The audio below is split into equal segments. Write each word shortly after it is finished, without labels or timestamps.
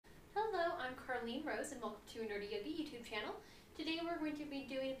Arlene Rose, and welcome to Nerdi Yogi YouTube channel. Today we're going to be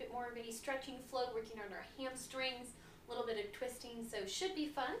doing a bit more of a stretching flow, working on our hamstrings, a little bit of twisting, so should be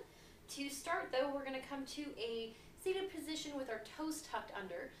fun. To start though, we're going to come to a seated position with our toes tucked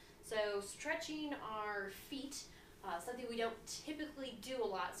under. So stretching our feet, something we don't typically do a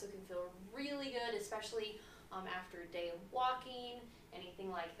lot, so it can feel really good, especially after a day of walking,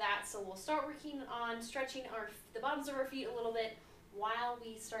 anything like that. So we'll start working on stretching the bottoms of our feet a little bit while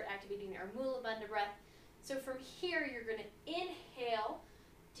we start activating our Mula Bandha breath. So from here, you're going to inhale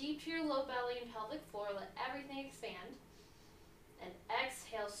deep to your low belly and pelvic floor, let everything expand, and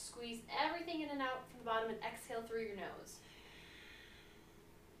exhale, squeeze everything in and out from the bottom, and exhale through your nose.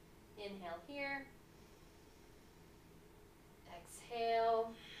 Inhale here,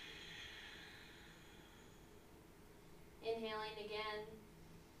 exhale, inhaling again.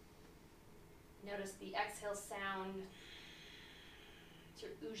 Notice the exhale sound. It's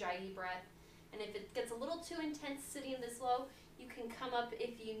your Ujjayi breath. And if it gets a little too intense sitting this low, you can come up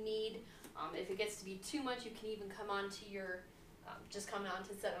if you need. If it gets to be too much, you can even come onto your, just come on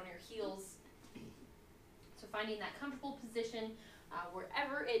to sit on your heels. So finding that comfortable position,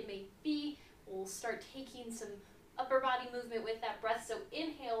 wherever it may be, we'll start taking some upper body movement with that breath. So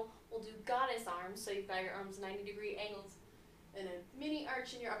inhale, we'll do goddess arms. So you've got your arms 90-degree angles and a mini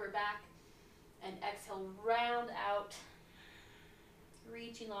arch in your upper back. And exhale, round out,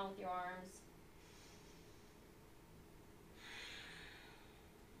 reaching long with your arms.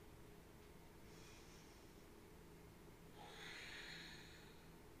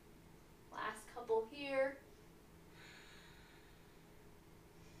 Last couple here.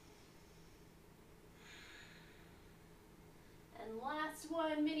 And last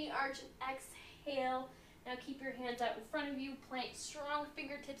one, mini arch and exhale. Now keep your hands out in front of you, plant strong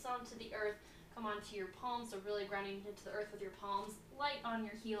fingertips onto the earth. Come onto your palms, so really grounding into the earth with your palms, light on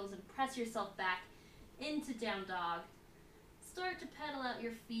your heels, and press yourself back into down dog. Start to pedal out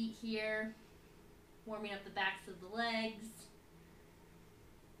your feet here, warming up the backs of the legs.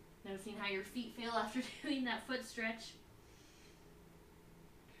 Noticing how your feet feel after doing that foot stretch.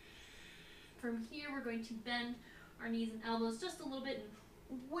 From here, we're going to bend our knees and elbows just a little bit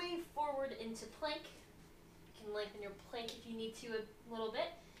and wave forward into plank. You can lengthen your plank if you need to a little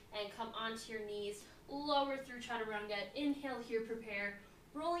bit. And come onto your knees, lower through Chaturanga. Inhale here, prepare.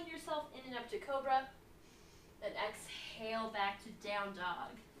 Rolling yourself in and up to Cobra. Then exhale back to down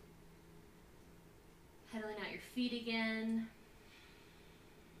dog. Pedaling out your feet again.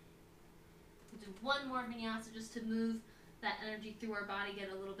 We'll do one more vinyasa just to move that energy through our body, get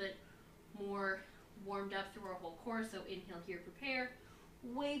a little bit more warmed up through our whole core. So inhale here, prepare.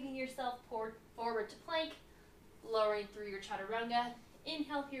 Waving yourself forward to plank. Lowering through your Chaturanga.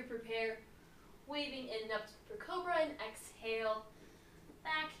 Inhale here, prepare, waving in and up for Cobra, and exhale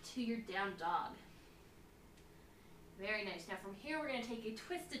back to your down dog. Very nice. Now from here, we're going to take a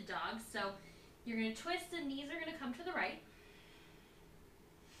twisted dog. So you're going to twist, the knees are going to come to the right.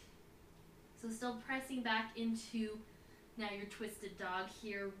 So still pressing back into now your twisted dog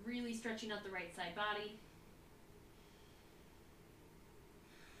here, really stretching out the right side body.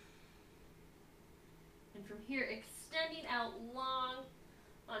 And from here, extending out long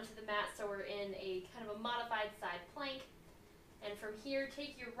onto the mat, so we're in a kind of a modified side plank. And from here,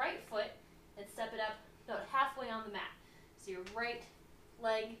 take your right foot and step it up about halfway on the mat. So your right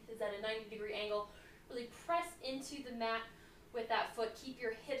leg is at a 90-degree angle. Really press into the mat with that foot. Keep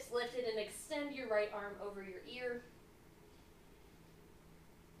your hips lifted and extend your right arm over your ear.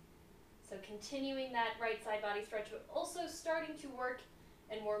 So continuing that right side body stretch, but also starting to work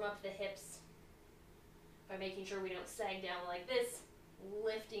and warm up the hips by making sure we don't sag down like this,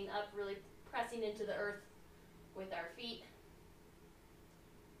 lifting up, really pressing into the earth with our feet.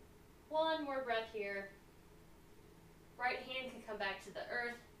 One more breath here. Right hand can come back to the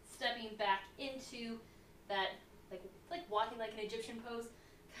earth, stepping back into that, like walking like an Egyptian pose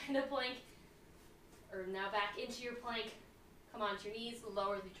kind of plank. Or now back into your plank. Come onto your knees,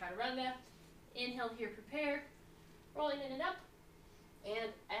 lower the Chaturanga. Inhale here, prepare. Rolling in and up.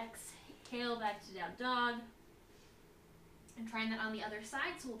 And exhale back to down dog. And trying that on the other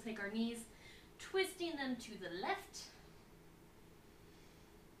side, so we'll take our knees, twisting them to the left.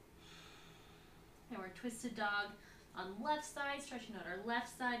 Now we're twisted dog on the left side, stretching out our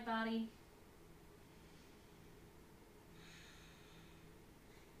left side body.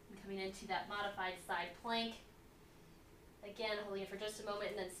 And coming into that modified side plank. Again, holding it for just a moment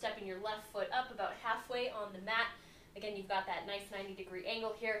and then stepping your left foot up about halfway on the mat. Again, you've got that nice 90-degree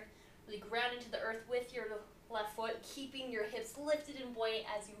angle here. Really ground into the earth with your left foot, keeping your hips lifted and buoyant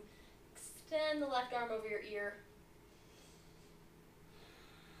as you extend the left arm over your ear.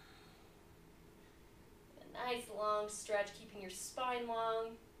 Nice long stretch, keeping your spine long.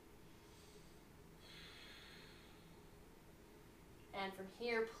 And from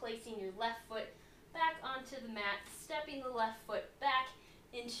here, placing your left foot back onto the mat, stepping the left foot back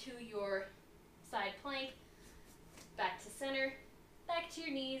into your side plank, back to center, back to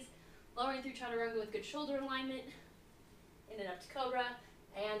your knees, lowering through chaturanga with good shoulder alignment, in and up to cobra,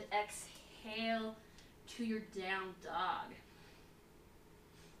 and exhale to your down dog.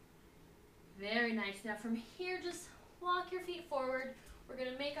 Very nice. Now from here, just walk your feet forward. We're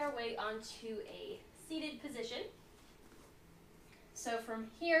going to make our way onto a seated position. So from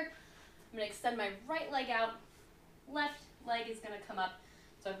here, I'm going to extend my right leg out. Left leg is going to come up.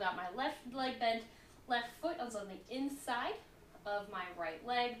 So I've got my left leg bent. Left foot is on the inside of my right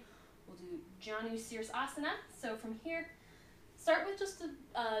leg. We'll do Janu Sirsasana. So from here, start with just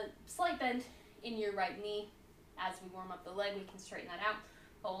a slight bend in your right knee. As we warm up the leg, we can straighten that out.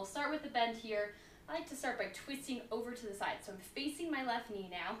 But we'll start with the bend here. I like to start by twisting over to the side. So I'm facing my left knee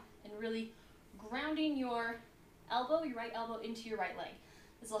now and really grounding your elbow, your right elbow into your right leg.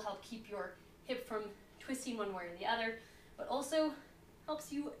 This will help keep your hip from twisting one way or the other, but also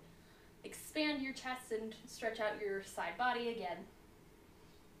helps you expand your chest and stretch out your side body again.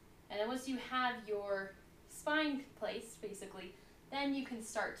 And then once you have your spine placed, basically, then you can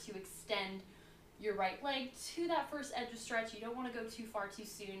start to extend your right leg to that first edge of stretch. You don't want to go too far too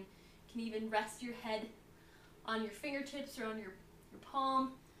soon. You can even rest your head on your fingertips or on your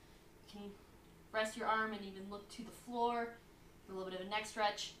palm. You can rest your arm and even look to the floor. A little bit of a neck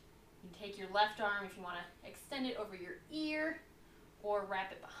stretch. You can take your left arm if you want to extend it over your ear or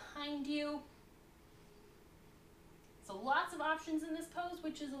wrap it behind you. So lots of options in this pose,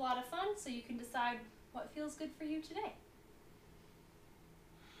 which is a lot of fun, so you can decide what feels good for you today.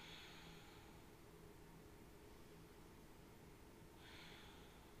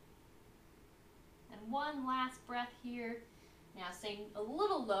 And one last breath here. Now staying a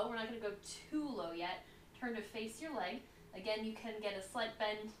little low, we're not going to go too low yet. Turn to face your leg. Again, you can get a slight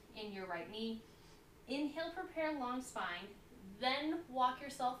bend in your right knee. Inhale, prepare long spine, then walk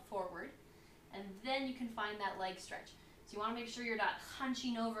yourself forward, and then you can find that leg stretch. So you want to make sure you're not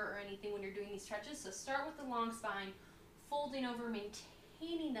hunching over or anything when you're doing these stretches. So start with the long spine, folding over,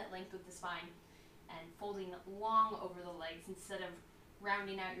 maintaining that length of the spine, and folding long over the legs instead of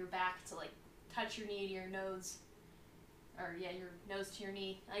rounding out your back to like touch your knee to your nose. Or yeah, your nose to your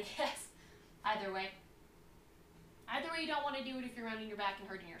knee, I guess. Either way, you don't want to do it if you're rounding your back and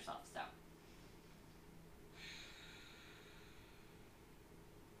hurting yourself. So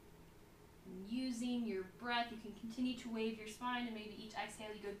using your breath, you can continue to wave your spine, and maybe each exhale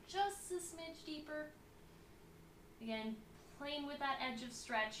you go just a smidge deeper. Again, playing with that edge of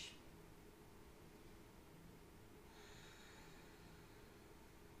stretch.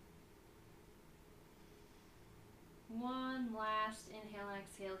 One last inhale and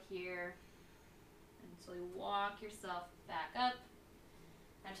exhale here. And slowly walk yourself back up.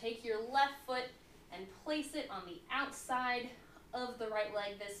 Now take your left foot and place it on the outside of the right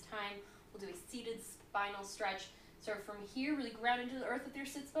leg this time. We'll do a seated spinal stretch. So from here, really ground into the earth with your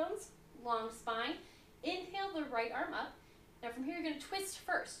sits bones. Long spine. Inhale the right arm up. Now from here, you're going to twist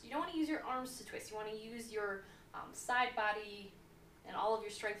first. You don't want to use your arms to twist. You want to use your side body and all of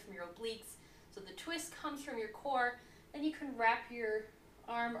your strength from your obliques. So the twist comes from your core. Then you can wrap your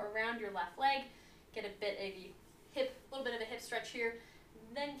arm around your left leg, get a little bit of a hip stretch here,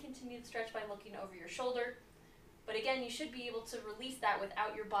 then continue the stretch by looking over your shoulder. But again, you should be able to release that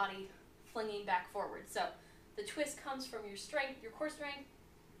without your body flinging back forward. So the twist comes from your strength, your core strength.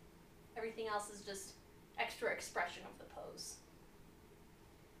 Everything else is just extra expression of the pose.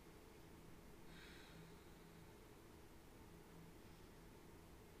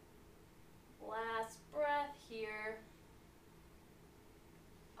 Last breath here.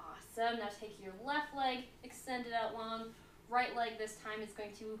 Awesome. Now take your left leg, extend it out long. Right leg this time is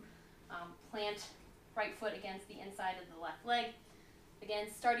going to plant right foot against the inside of the left leg. Again,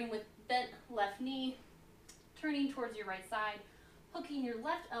 starting with bent left knee, turning towards your right side, hooking your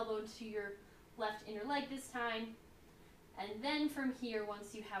left elbow to your left inner leg this time. And then from here,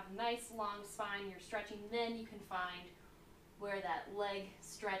 once you have nice long spine, you're stretching, then you can find where that leg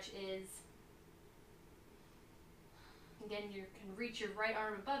stretch is. Again, you can reach your right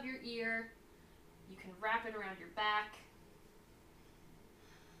arm above your ear. You can wrap it around your back.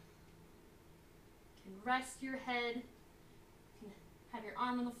 You can rest your head. You can have your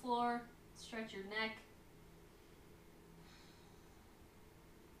arm on the floor. Stretch your neck.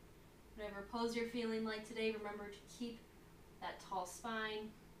 Whatever pose you're feeling like today, remember to keep that tall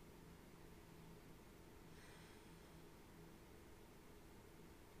spine.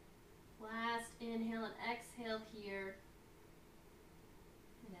 Last inhale and exhale exhale here.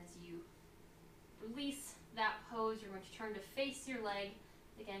 And as you release that pose, you're going to turn to face your leg.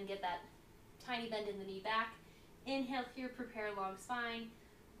 Again, get that tiny bend in the knee back. Inhale here, prepare a long spine.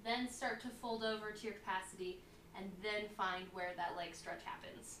 Then start to fold over to your capacity, and then find where that leg stretch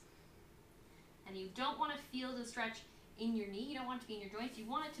happens. And you don't want to feel the stretch in your knee. You don't want it to be in your joints. You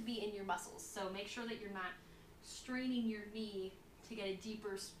want it to be in your muscles. So make sure that you're not straining your knee to get a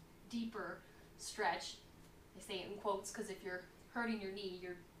deeper stretch. I say it in quotes because if you're hurting your knee,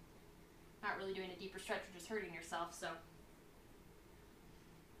 you're not really doing a deeper stretch, you're just hurting yourself. So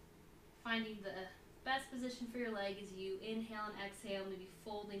finding the best position for your leg as you inhale and exhale, maybe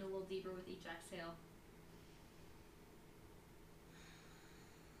folding a little deeper with each exhale.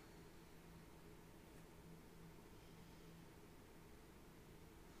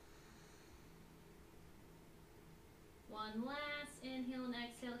 One last inhale and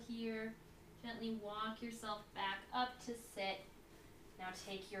exhale here. Gently walk yourself back up to sit. Now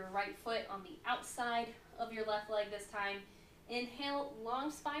take your right foot on the outside of your left leg this time. Inhale,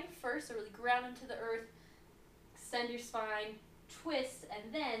 long spine first, so really ground into the earth. Extend your spine, twist,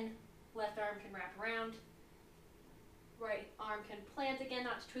 and then left arm can wrap around. Right arm can plant again,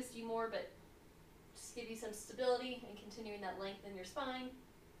 not to twist you more, but just give you some stability and continuing that length in your spine.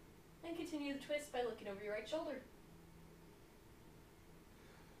 And continue the twist by looking over your right shoulder.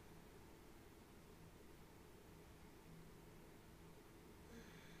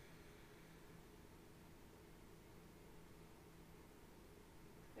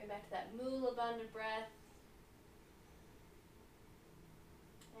 Back to that Mula Bandha breath.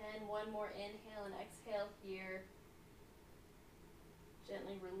 And one more inhale and exhale here.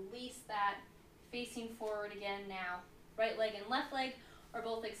 Gently release that. Facing forward again now. Right leg and left leg are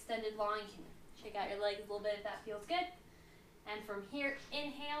both extended long. You can shake out your legs a little bit if that feels good. And from here,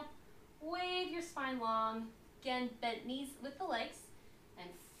 inhale, wave your spine long. Again, bent knees with the legs and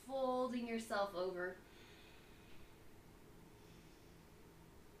folding yourself over.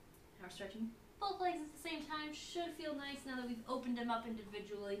 Now we're stretching both legs at the same time. Should feel nice now that we've opened them up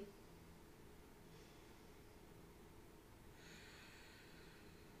individually.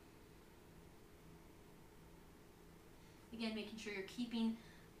 Again, making sure you're keeping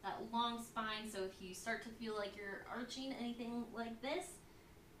that long spine. So if you start to feel like you're arching, anything like this,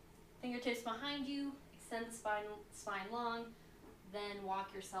 fingertips behind you, extend the spine long, then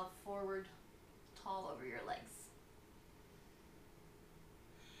walk yourself forward, tall over your legs.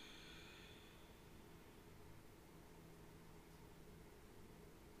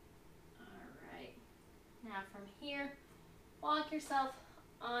 Now from here, walk yourself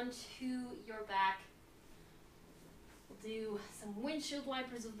onto your back. We'll do some windshield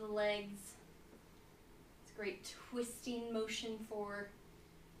wipers with the legs. It's a great twisting motion for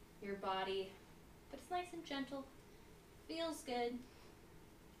your body, but it's nice and gentle. Feels good.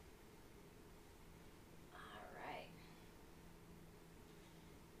 All right.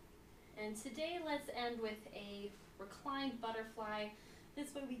 And today let's end with a reclined butterfly.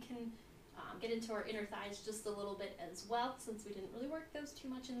 This way we can get into our inner thighs just a little bit as well, since we didn't really work those too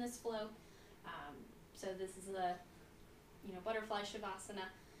much in this flow. So this is a butterfly shavasana.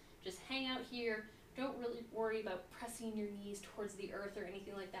 Just hang out here. Don't really worry about pressing your knees towards the earth or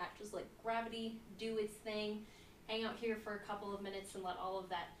anything like that. Just let gravity do its thing. Hang out here for a couple of minutes and let all of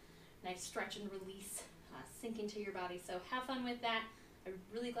that nice stretch and release sink into your body. So have fun with that. I'm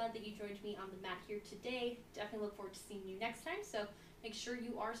really glad that you joined me on the mat here today. Definitely look forward to seeing you next time. So make sure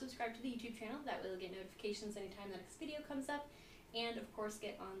you are subscribed to the YouTube channel. That way you'll get notifications anytime the next video comes up. And of course,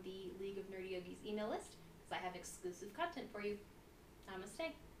 get on the League of Nerdi Yogis email list, because I have exclusive content for you.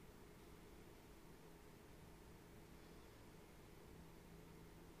 Namaste.